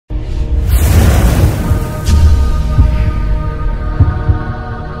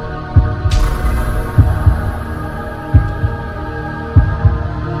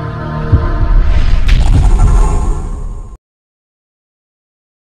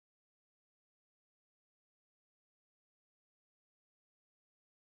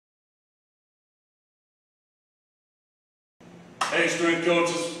Hey strength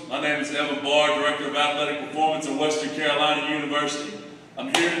coaches, my name is Barr, Director of Athletic Performance at Western Carolina University.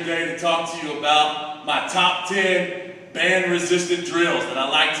 I'm here today to talk to you about my top 10 band-resistant drills that I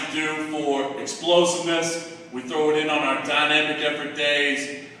like to do for explosiveness. We throw it in on our dynamic effort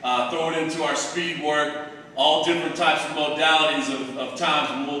days, throw it into our speed work, all different types of modalities of times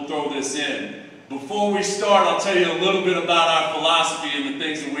when we'll throw this in. Before we start, I'll tell you a little bit about our philosophy and the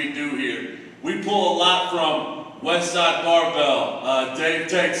things that we do here. We pull a lot from Westside Barbell, Dave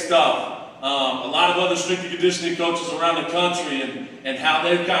Tate stuff, a lot of other strength and conditioning coaches around the country and how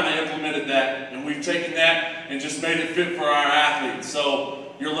they've kind of implemented that. And we've taken that and just made it fit for our athletes.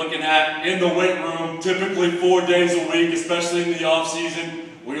 So you're looking at, in the weight room, typically 4 days a week, especially in the off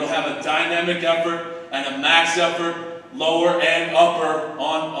season, where you'll have a dynamic effort and a max effort, lower and upper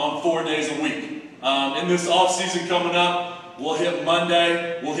on 4 days a week. In this off season coming up, we'll hit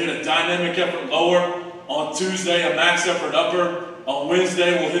Monday, we'll hit a dynamic effort lower. On Tuesday, a max effort upper. On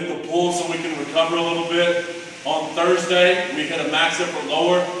Wednesday, we'll hit the pull so we can recover a little bit. On Thursday, we hit a max effort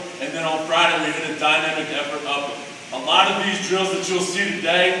lower. And then on Friday, we hit a dynamic effort upper. A lot of these drills that you'll see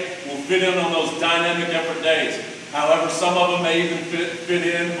today will fit in on those dynamic effort days. However, some of them may even fit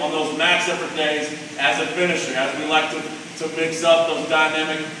in on those max effort days as a finisher, as we like to mix up those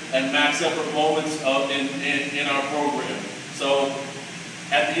dynamic and max effort moments in our program. So,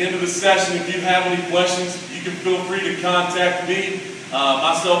 at the end of the session, if you have any questions, you can feel free to contact me.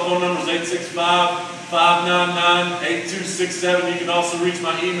 My cell phone number is 865-599-8267. You can also reach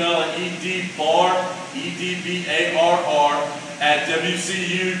my email at edbarr, E-D-B-A-R-R, at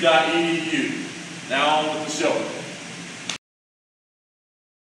wcu.edu. Now on with the show.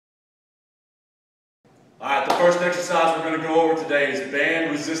 All right, the first exercise we're going to go over today is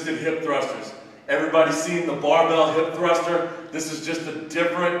band-resisted hip thrusters. Everybody's seen the barbell hip thruster. This is just a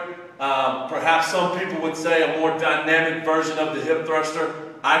different, perhaps some people would say a more dynamic version of the hip thruster.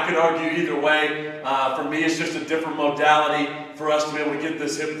 I could argue either way. For me, it's just a different modality for us to be able to get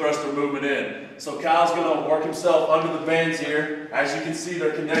this hip thruster movement in. So Kyle's going to work himself under the bands here. As you can see,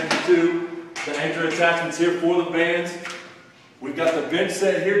 they're connected to the anchor attachments here for the bands. We've got the bench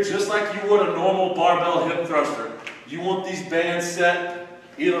set here just like you would a normal barbell hip thruster. You want these bands set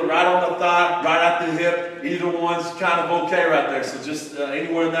either right on the thigh, right at the hip. Either one's kind of okay right there. So just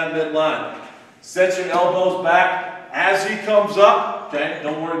anywhere in that midline. Set your elbows back as he comes up. Okay,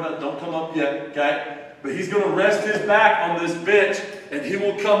 don't worry about it. Don't come up yet. Okay, but he's going to rest his back on this bench, and he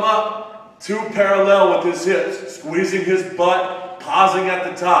will come up two parallel with his hips, squeezing his butt, pausing at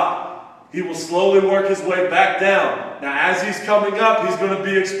the top. He will slowly work his way back down. Now, as he's coming up, he's going to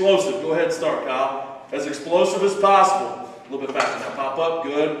be explosive. Go ahead and start, Kyle. As explosive as possible. A little bit faster. Now pop up,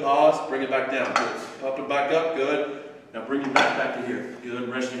 good, pause, bring it back down, good. Pop it back up, good. Now bring your back to here, good,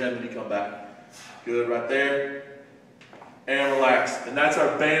 rest your head when you come back. Good, right there. And relax. And that's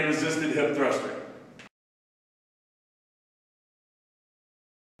our band-resisted hip thruster.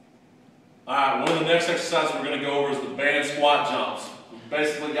 Alright, one of the next exercises we're going to go over is the band squat jumps. We've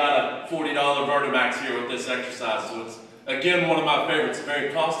basically got a $40 Vertimax here with this exercise, so it's, again, one of my favorites. It's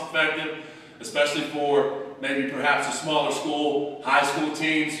very cost-effective, especially for maybe perhaps a smaller school, high school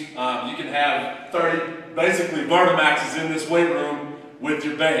teams. You can have 30, basically Vertimaxes in this weight room with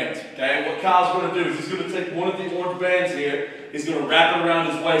your bands. Okay, what Kyle's going to do is he's going to take one of the orange bands here, he's going to wrap it around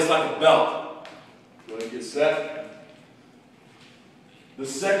his waist like a belt. Go ahead and get set. The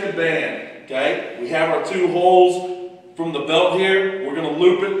second band, okay, we have our two holes from the belt here, we're going to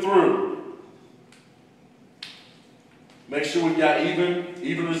loop it through. Make sure we've got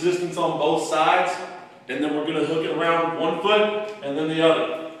even resistance on both sides. And then we're going to hook it around one foot and then the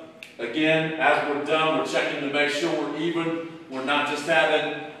other. Again, as we're done, we're checking to make sure we're even. We're not just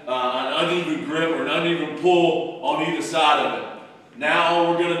having an uneven grip or an uneven pull on either side of it. Now all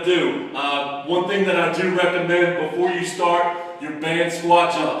we're going to do, one thing that I do recommend before you start your band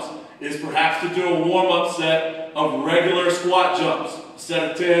squat jumps is perhaps to do a warm-up set of regular squat jumps.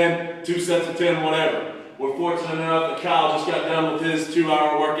 Set of 10, 2 sets of 10, whatever. We're fortunate enough that Kyle just got done with his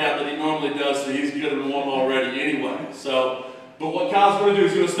 2-hour workout that he normally does, so he's good and warm already anyway. So, but what Kyle's going to do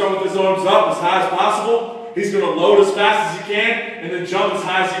is he's going to start with his arms up as high as possible. He's going to load as fast as he can, and then jump as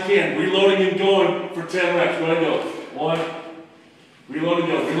high as he can. Reloading and going for 10 reps. Go ahead and go. 1. Reload and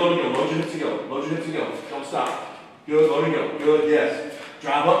go. Reload and go. Load your hips and go. Load your hips and go. Don't stop. Good. Load and go. Good. Yes.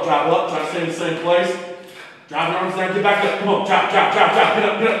 Drive up. Drive up. Try to stay in the same place. Drive your arms down. Get back up. Come on. Drop. Drop. Drop. Drop. Get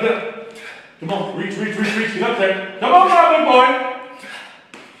up. Get up. Get up. Come on, reach, reach, reach, reach, get up there. Come on, big boy.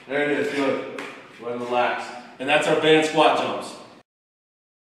 There it is, good. Go ahead and relax. And that's our band squat jumps.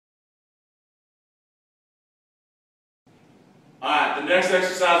 All right, the next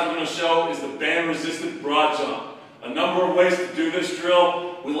exercise we're going to show is the band resistant broad jump. a number of ways to do this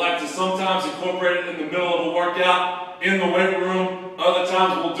drill. We like to sometimes incorporate it in the middle of a workout in the weight room. Other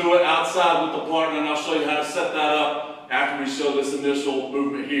times we'll do it outside with the partner, and I'll show you how to set that up after we show this initial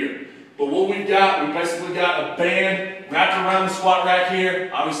movement here. But what we've got, we basically got a band wrapped around the squat rack here.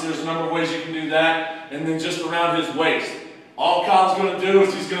 Obviously there's a number of ways you can do that. And then just around his waist. All Kyle's going to do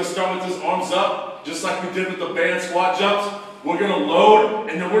is he's going to start with his arms up, just like we did with the band squat jumps. We're going to load,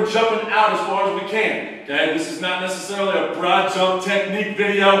 and then we're jumping out as far as we can. Okay, this is not necessarily a broad jump technique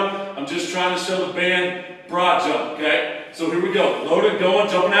video. I'm just trying to show the band broad jump. Okay, so here we go. Loaded, going,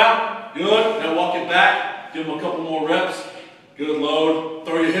 jumping out. Good. Now walk it back. Give him a couple more reps. Good. Load.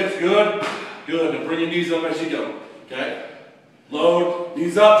 Throw your hips. Good. Good. Now bring your knees up as you go. Okay. Load.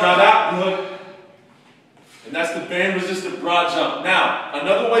 Knees up. Drive out. Good. And that's the band resistant broad jump. Now,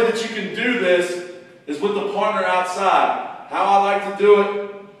 another way that you can do this is with the partner outside. How I like to do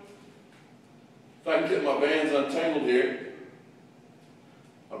it, if I can get my bands untangled here.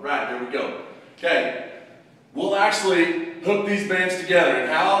 All right, there we go. Okay, we'll actually hook these bands together.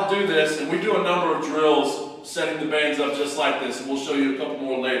 And how I'll do this, and we do a number of drills setting the bands up just like this, and we'll show you a couple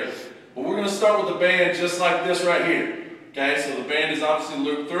more later. But we're going to start with the band just like this right here. Okay, so the band is obviously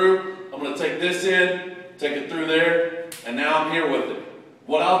looped through. I'm going to take this in, take it through there, and now I'm here with it.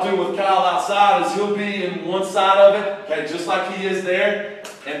 What I'll do with Kyle outside is he'll be in one side of it, okay, just like he is there,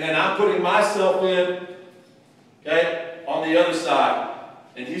 and then I'm putting myself in, okay, on the other side.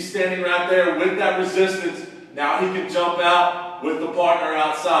 And he's standing right there with that resistance. Now he can jump out with the partner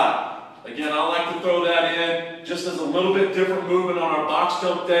outside. Again, I like to throw that in just as a little bit different movement on our box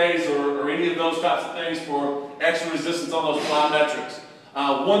jump days or any of those types of things for extra resistance on those plyometrics.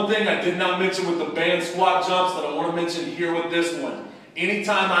 One thing I did not mention with the band squat jumps that I want to mention here with this one.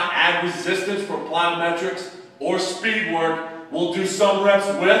 Anytime I add resistance for plyometrics or speed work, we'll do some reps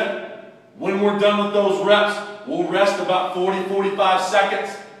with. When we're done with those reps, we'll rest about 40-45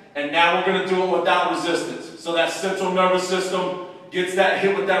 seconds, and now we're going to do it without resistance. So that central nervous system gets that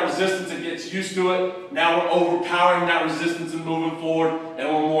hit with that resistance and gets used to it. Now we're overpowering that resistance and moving forward, and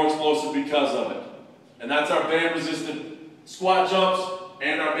we're more explosive because of it. And that's our band resistant squat jumps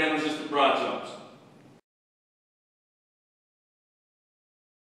and our band resistant broad jumps.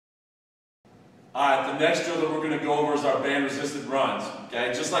 Alright, the next drill that we're going to go over is our band resisted runs.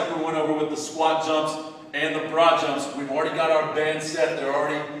 Okay, just like we went over with the squat jumps and the broad jumps, we've already got our bands set, they're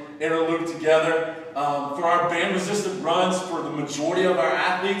already interlooped together. For our band resisted runs, for the majority of our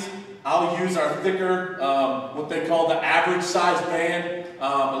athletes, I'll use our thicker, what they call the average size band,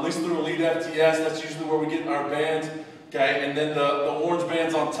 at least through Elite FTS, that's usually where we get our bands. Okay, and then the orange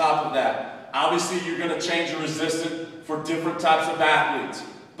bands on top of that. Obviously, you're going to change your resistance for different types of athletes.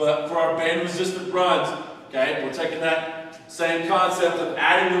 But for our band resistant runs, okay, we're taking that same concept of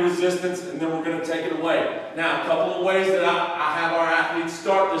adding the resistance, and then we're going to take it away. Now, a couple of ways that I have our athletes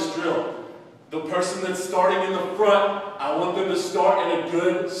start this drill. The person that's starting in the front, I want them to start in a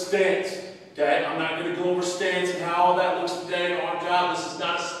good stance. Okay, I'm not going to go over stance and how all that looks today in our job. This is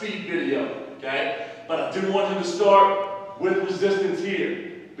not a speed video. Okay, but I do want him to start with resistance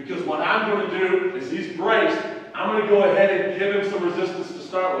here, because what I'm going to do is he's braced. I'm going to go ahead and give him some resistance to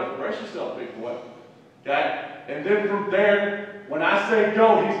start with. Brace yourself, big boy. Okay? And then from there, when I say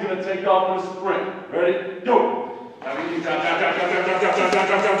go, he's going to take off in a sprint. Ready? Go! Now we need drop,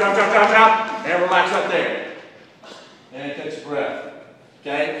 and relax right there. And takes a breath.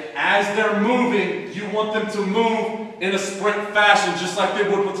 Okay? As they're moving, you want them to move in a sprint fashion, just like they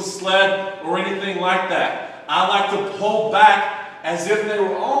would with a sled or anything like that. I like to pull back as if they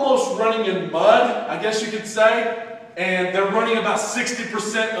were almost running in mud, I guess you could say, and they're running about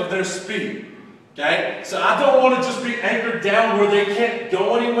 60% of their speed. Okay? So I don't want to just be anchored down where they can't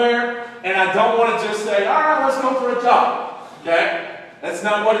go anywhere, and I don't want to just say, all right, let's go for a jog. Okay? That's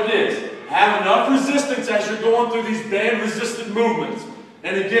not what it is. Have enough resistance as you're going through these band-resistant movements.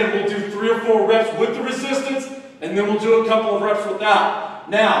 And again, we'll do 3 or 4 reps with the resistance, and then we'll do a couple of reps without.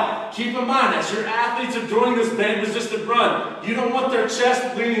 Now, keep in mind, as your athletes are doing this band-resisted run, you don't want their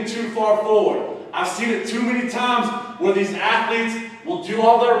chest leaning too far forward. I've seen it too many times where these athletes will do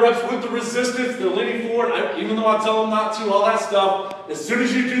all their reps with the resistance, they're leaning forward, even though I tell them not to, all that stuff. As soon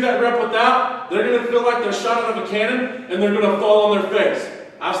as you do that rep without, they're going to feel like they're shot out of a cannon, and they're going to fall on their face.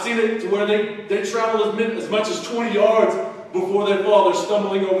 I've seen it to where they travel as much as 20 yards before they fall. They're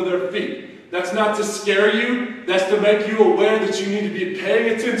stumbling over their feet. That's not to scare you. That's to make you aware that you need to be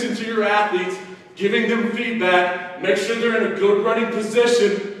paying attention to your athletes, giving them feedback, make sure they're in a good running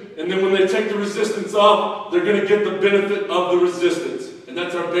position, and then when they take the resistance off, they're going to get the benefit of the resistance. And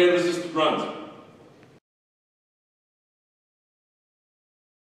that's our band resistant runs.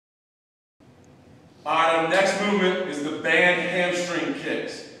 Alright, our next movement is the band hamstring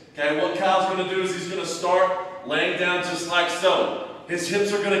kicks. Okay, what Kyle's going to do is he's going to start laying down just like so. His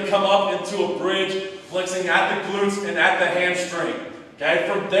hips are going to come up into a bridge, flexing at the glutes and at the hamstring. Okay,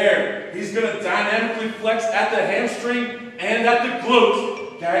 from there, he's going to dynamically flex at the hamstring and at the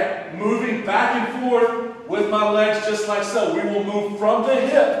glutes. Okay, moving back and forth with my legs just like so. We will move from the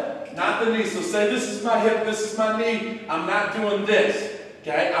hip, not the knee. So say this is my hip, this is my knee. I'm not doing this.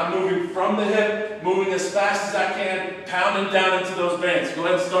 Okay, I'm moving from the hip, moving as fast as I can, pounding down into those bands. Go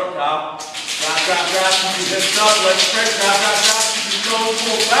ahead and start, Kyle. Drop, drop, drop. Keep your hips up, legs straight. Drop, drop, drop. Keep your toes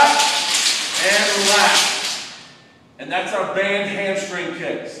pulled back and relax. And that's our band hamstring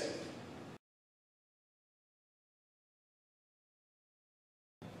kicks.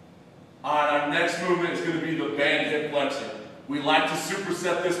 Alright, our next movement is going to be the band hip flexor. We like to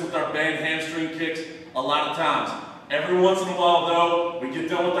superset this with our band hamstring kicks a lot of times. Every once in a while though, we get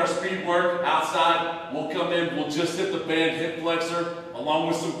done with our speed work outside, we'll come in, we'll just hit the band hip flexor along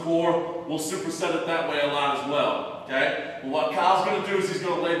with some core. We'll superset it that way a lot as well. Okay? Well, what Kyle's going to do is he's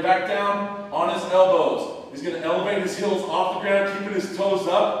going to lay back down on his elbows. He's going to elevate his heels off the ground, keeping his toes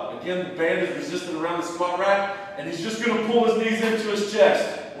up. Again, the band is resistant around the squat rack. And he's just going to pull his knees into his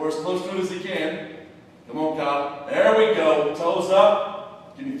chest, or as close to it as he can. Come on, Kyle. There we go. Toes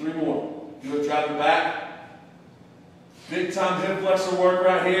up. Give me 3 more. Do it, drive it back. Big time hip flexor work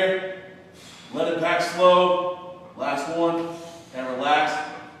right here. Let it back slow. Last one. And relax.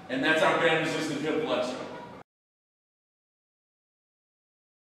 And that's our band resistant hip flexor.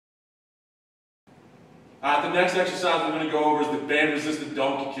 Alright, the next exercise we're going to go over is the band resistant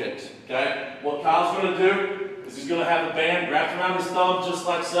donkey kicks. Okay? What Kyle's going to do is he's going to have the band wrapped around his thumb just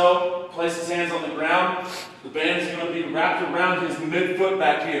like so. Place his hands on the ground. The band is going to be wrapped around his midfoot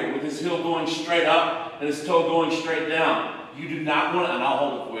back here with his heel going straight up and his toe going straight down. You do not want to, and I'll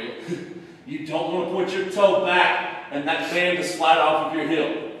hold it for you. You don't want to put your toe back and that band to slide off of your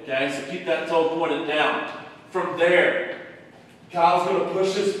heel. Okay, so keep that toe pointed down. From there, Kyle's going to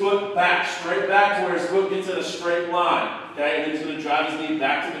push his foot back, straight back to where his foot gets in a straight line. Okay, and then he's going to drive his knee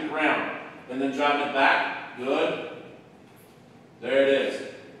back to the ground. And then drive it back. Good. There it is.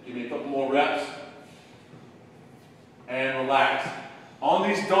 Give me a couple more reps. And relax. On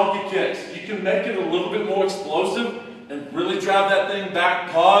these donkey kicks, you can make it a little bit more explosive and really drive that thing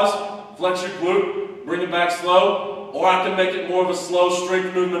back. Pause, flex your glute, bring it back slow, or I can make it more of a slow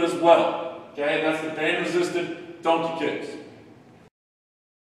strength movement as well. Okay, and that's the band resistant donkey kicks.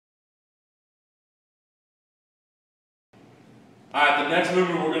 Alright, the next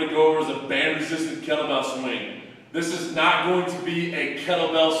movement we're going to go over is a band resistant kettlebell swing. This is not going to be a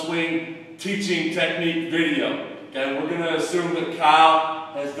kettlebell swing teaching technique video. Okay, we're going to assume that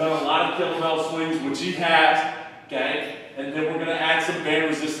Kyle has done a lot of kettlebell swings, which he has. Okay, and then we're going to add some band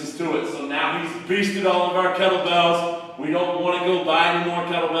resistance to it. So now he's beasted all of our kettlebells. We don't want to go buy any more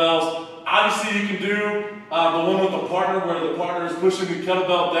kettlebells. Obviously, you can do the one with the partner where the partner is pushing the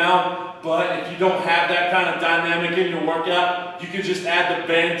kettlebell down. But if you don't have that kind of dynamic in your workout, you can just add the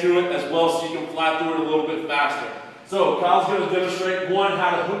band to it as well so you can fly through it a little bit faster. So Kyle's going to demonstrate one,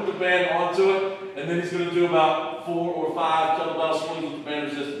 how to hook the band onto it, and then he's going to do about 4 or 5 kettlebell swings with the band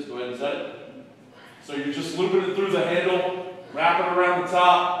resistance. Go ahead and set it. So you're just looping it through the handle, wrap it around the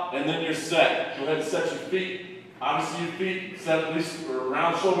top, and then you're set. Go ahead and set your feet. Obviously your feet set at least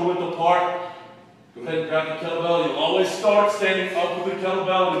around shoulder width apart. Go ahead and grab the kettlebell. You'll always start standing up with the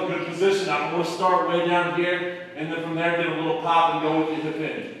kettlebell in a good position. I don't want to start way down here, and then from there get a little pop and go with your hip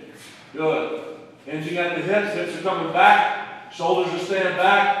hinge. Good. Hinging at the hips, hips are coming back, shoulders are staying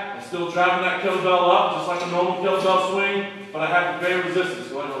back. I'm still driving that kettlebell up, just like a normal kettlebell swing, but I have the band resistance.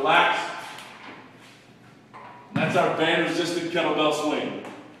 Go ahead and relax. And that's our band resistant kettlebell swing.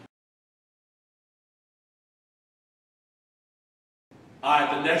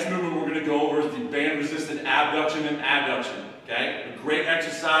 Alright, the next movement we're going to go over is the band resistant abduction and adduction. Okay? A great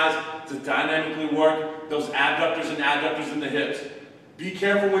exercise to dynamically work those abductors and adductors in the hips. Be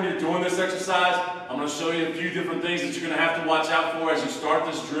careful when you're doing this exercise. I'm going to show you a few different things that you're going to have to watch out for as you start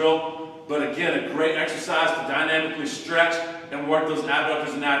this drill. But again, a great exercise to dynamically stretch and work those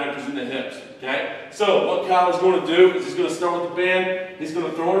abductors and adductors in the hips. Okay? So what Kyle is going to do is he's going to start with the band. He's going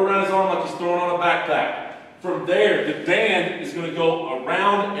to throw it around his arm like he's throwing on a backpack. From there, the band is going to go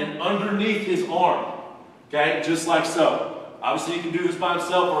around and underneath his arm. Okay? Just like so. Obviously, you can do this by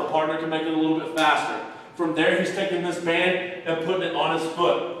himself, or a partner can make it a little bit faster. From there, he's taking this band and putting it on his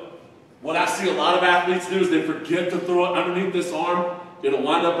foot. What I see a lot of athletes do is they forget to throw it underneath this arm. It'll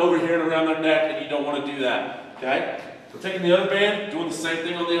wind up over here and around their neck, and you don't want to do that. Okay? So taking the other band, doing the same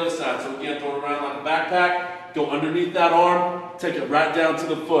thing on the other side. So again, throw it around like a backpack, go underneath that arm, take it right down to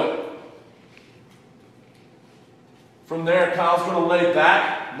the foot. From there, Kyle's going to lay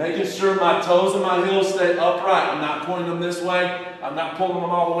back, making sure my toes and my heels stay upright. I'm not pointing them this way. I'm not pulling them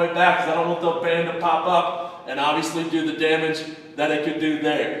all the way back because I don't want the band to pop up and obviously do the damage that it could do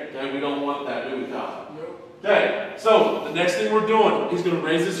there. Okay, we don't want that, do we, Kyle? Okay, so the next thing we're doing, he's going to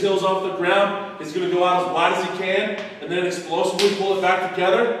raise his heels off the ground. He's going to go out as wide as he can and then explosively pull it back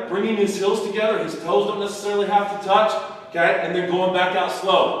together, bringing his heels together. His toes don't necessarily have to touch, okay, and then going back out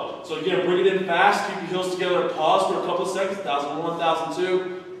slow. So again, bring it in fast, keep your heels together, pause for a couple of seconds, 1001,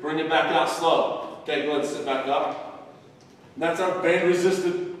 1002, bring it back out slow. Okay, go ahead and sit back up. And that's our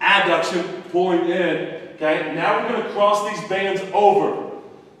band-resisted abduction pulling in, okay. Now we're going to cross these bands over,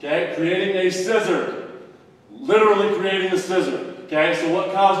 okay, creating a scissor. Literally creating a scissor, okay? So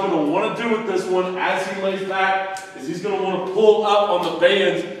what Kyle's going to want to do with this one as he lays back is he's going to want to pull up on the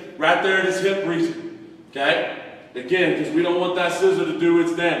bands right there at his hip region, okay? Again, because we don't want that scissor to do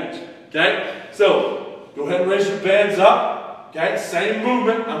its damage, okay? So go ahead and raise your bands up, okay? Same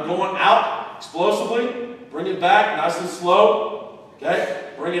movement. I'm going out explosively. Bring it back nice and slow,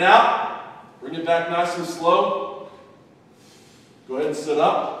 okay? Bring it out. Bring it back nice and slow. Go ahead and sit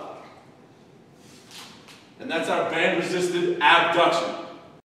up. And that's our band-resisted abduction.